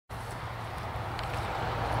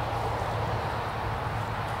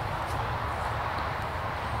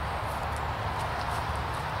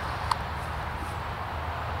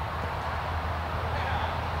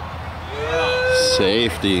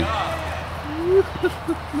Safety.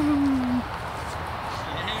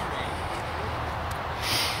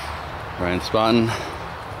 Bryan spotting.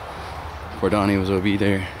 Before Donnie was OB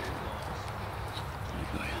there.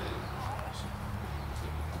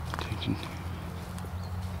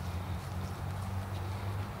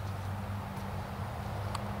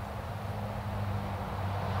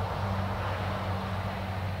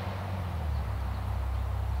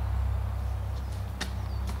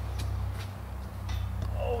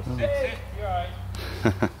 You're all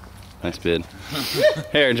right. Nice bid.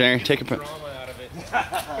 Here, Jerry, take a put.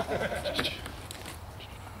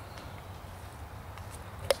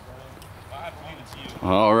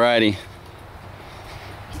 Alrighty.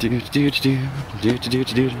 Looks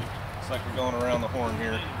like we're going around the horn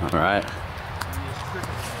here. Alright.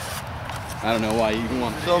 I don't know why you even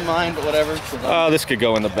want to film mine, but whatever. Oh, this could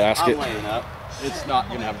go in the basket. I'm laying up. It's not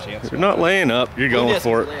gonna have a chance. You're not laying up. You're going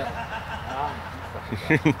for it.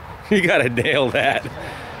 You gotta nail that.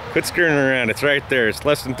 Quit skirting around. It's right there. It's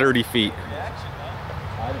less than 30 feet.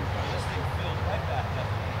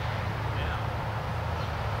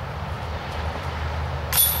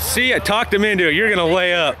 See, I talked him into it. You're gonna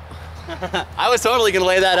lay up. I was totally gonna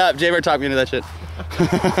lay that up. Jay talked me into that shit.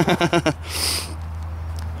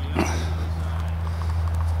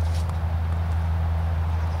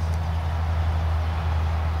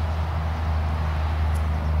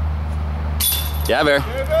 Yeah, Bear.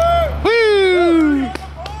 Woo!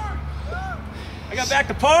 I got back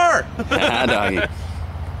to par. Ah, doggy.